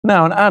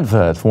Now, an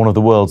advert for one of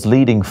the world's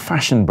leading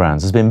fashion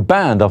brands has been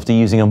banned after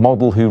using a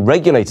model who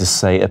regulators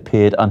say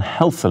appeared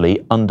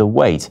unhealthily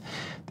underweight.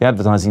 The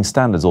Advertising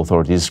Standards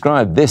Authority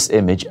described this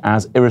image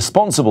as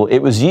irresponsible. It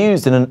was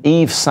used in an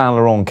Yves Saint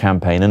Laurent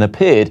campaign and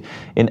appeared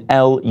in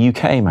Elle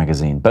UK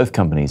magazine. Both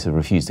companies have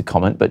refused to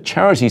comment, but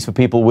charities for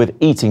people with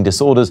eating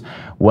disorders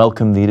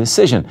welcome the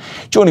decision.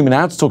 Joining me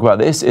now to talk about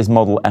this is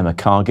model Emma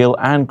Cargill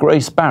and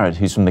Grace Barrett,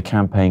 who's from the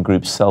campaign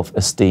group's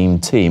Self-Esteem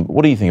team.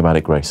 What do you think about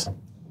it, Grace?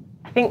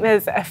 I think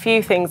there's a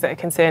few things that are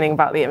concerning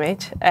about the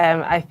image.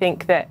 I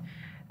think that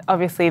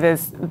obviously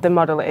the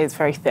model is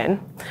very thin,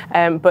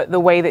 but the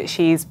way that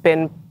she's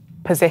been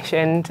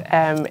positioned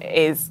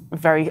is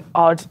very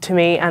odd to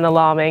me and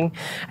alarming.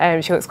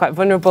 She looks quite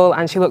vulnerable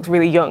and she looks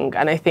really young,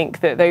 and I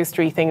think that those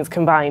three things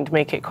combined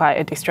make it quite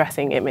a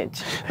distressing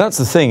image. That's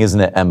the thing,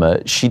 isn't it,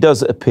 Emma? She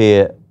does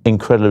appear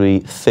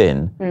incredibly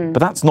thin, but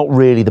that's not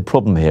really the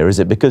problem here, is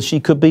it? Because she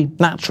could be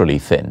naturally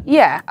thin.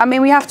 Yeah, I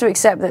mean, we have to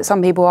accept that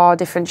some people are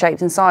different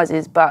shapes and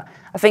sizes, but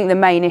I think the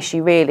main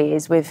issue really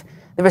is with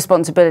the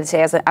responsibility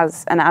as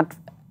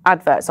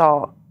adverts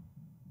are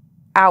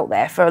out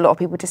there for a lot of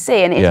people to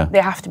see, and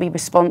they have to be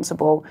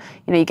responsible.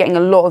 You know, you're getting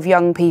a lot of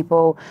young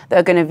people that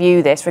are going to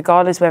view this,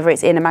 regardless whether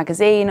it's in a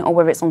magazine or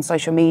whether it's on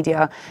social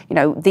media. You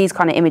know, these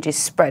kind of images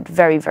spread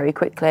very, very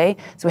quickly,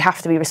 so we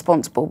have to be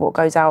responsible what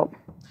goes out.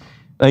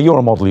 Now, you're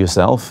a model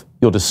yourself.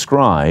 You're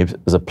described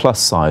as a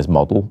plus-size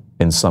model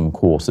in some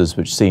quarters,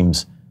 which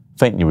seems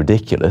faintly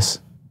ridiculous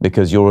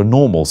because you're a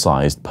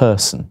normal-sized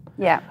person.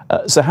 Yeah.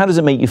 So how does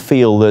it make you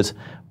feel that,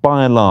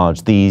 by and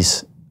large,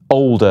 these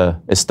older,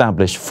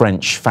 established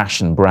French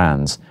fashion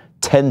brands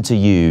tend to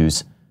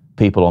use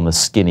people on the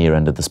skinnier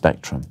end of the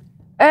spectrum?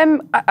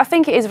 I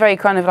think it is very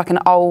kind of like an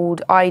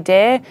old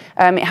idea.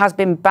 It has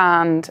been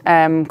banned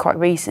quite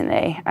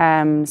recently,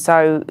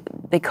 so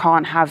they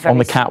can't have on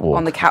the catwalk.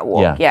 On the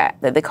catwalk, yeah,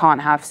 that they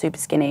can't have super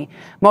skinny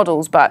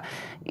models. But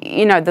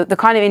you know, the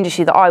kind of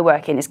industry that I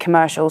work in is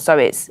commercial, so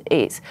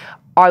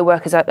I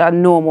work as a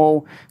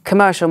normal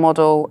commercial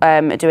model,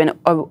 doing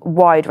a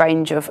wide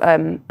range of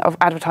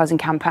advertising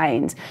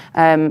campaigns.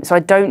 So I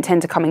don't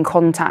tend to come in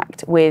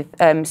contact with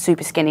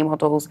super skinny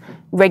models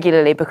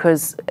regularly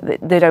because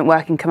they don't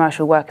work in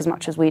commercial work as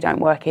much as we don't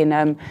work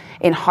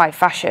in high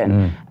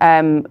fashion.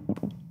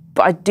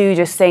 But I do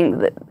just think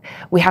that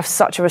we have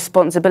such a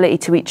responsibility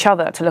to each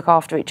other to look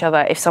after each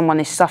other if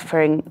someone is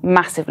suffering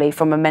massively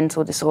from a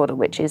mental disorder,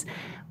 which is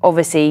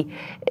obviously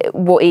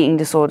what eating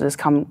disorders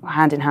come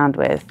hand in hand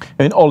with.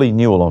 I mean, Ollie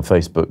Newell on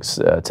Facebook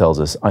tells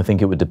us, I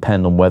think it would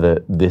depend on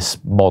whether this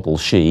model,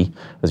 she,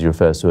 as he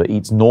refers to her,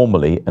 eats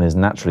normally and is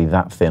naturally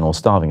that thin or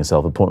starving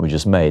herself, a point we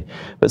just made.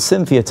 But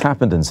Cynthia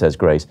Tappenden says,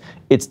 Grace,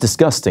 it's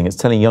disgusting. It's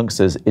telling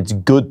youngsters it's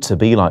good to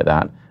be like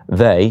that.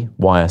 They,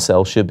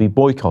 YSL, should be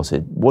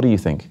boycotted. What do you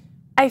think?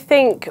 I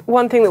think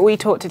one thing that we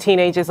talk to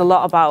teenagers a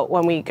lot about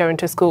when we go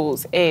into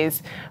schools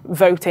is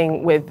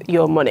voting with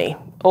your money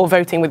or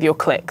voting with your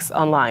clicks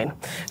online.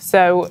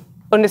 So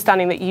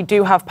understanding that you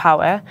do have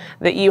power,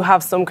 that you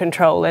have some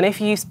control, and if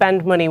you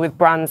spend money with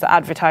brands that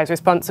advertise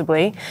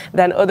responsibly,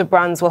 then other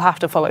brands will have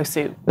to follow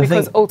suit,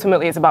 because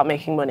ultimately it's about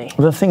making money.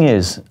 The thing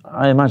is,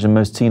 I imagine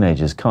most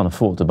teenagers can't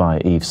afford to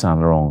buy Yves Saint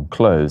Laurent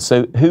clothes.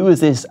 So who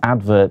is this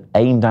advert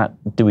aimed at,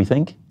 do we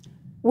think?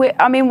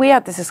 I mean, we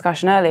had this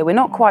discussion earlier. We're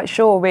not quite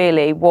sure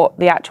really what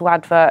the actual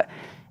advert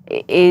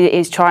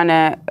is trying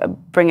to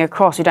bring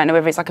across. We don't know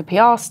whether it's like a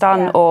PR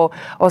stunt or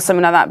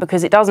something like that,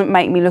 because it doesn't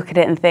make me look at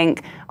it and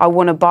think I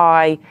want to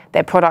buy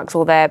their products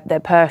or their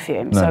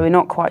perfume. No. So we're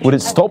not quite sure. Would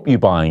it stop you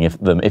buying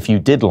them if you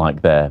did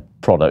like their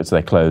products,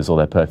 their clothes or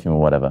their perfume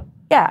or whatever?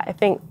 Yeah, I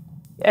think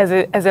as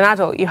an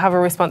adult, you have a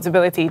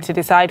responsibility to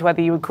decide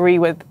whether you agree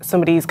with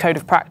somebody's code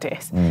of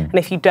practice. And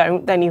if you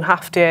don't, then you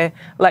have to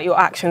let your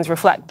actions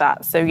reflect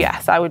that. So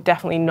yes, I would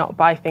definitely not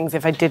buy things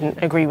if I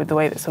didn't agree with the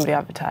way that somebody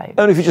advertised.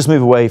 And if you just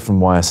move away from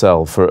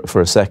YSL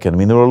for a second, I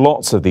mean, there are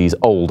lots of these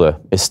older,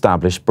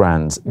 established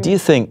brands. Do you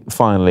think,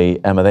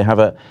 finally, Emma, they have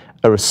a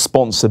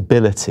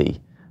responsibility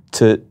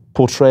to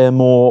portray a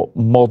more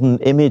modern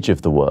image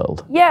of the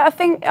world? Yeah, I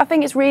think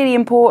it's really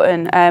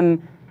important.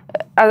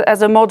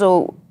 As a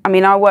model, I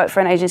mean, I work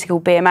for an agency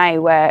called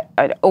BMA where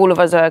all of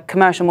us are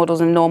commercial models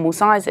in normal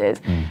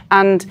sizes.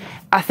 And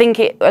I think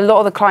a lot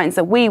of the clients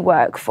that we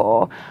work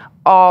for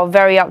are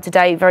very up to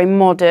date, very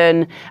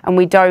modern, and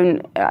we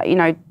don't, you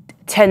know,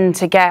 tend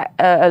to get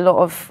a lot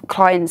of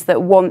clients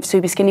that want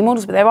super skinny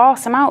models, but there are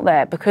some out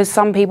there because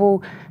some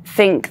people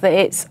think that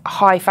it's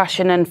high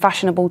fashion and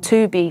fashionable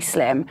to be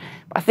slim.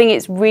 I think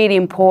it's really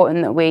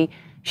important that we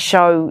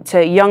show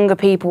to younger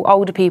people,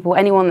 older people,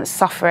 anyone that's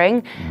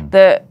suffering,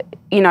 that,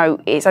 you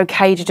know, it's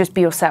okay to just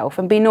be yourself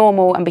and be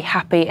normal and be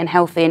happy and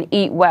healthy and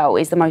eat well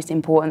is the most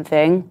important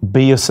thing.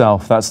 Be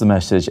yourself, that's the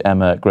message.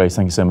 Emma, Grace,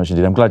 thank you so much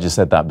indeed. I'm glad you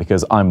said that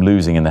because I'm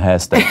losing in the hair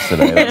stakes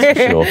today, that's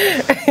for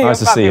sure. Nice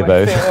to see you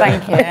both.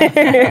 Thank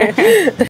you.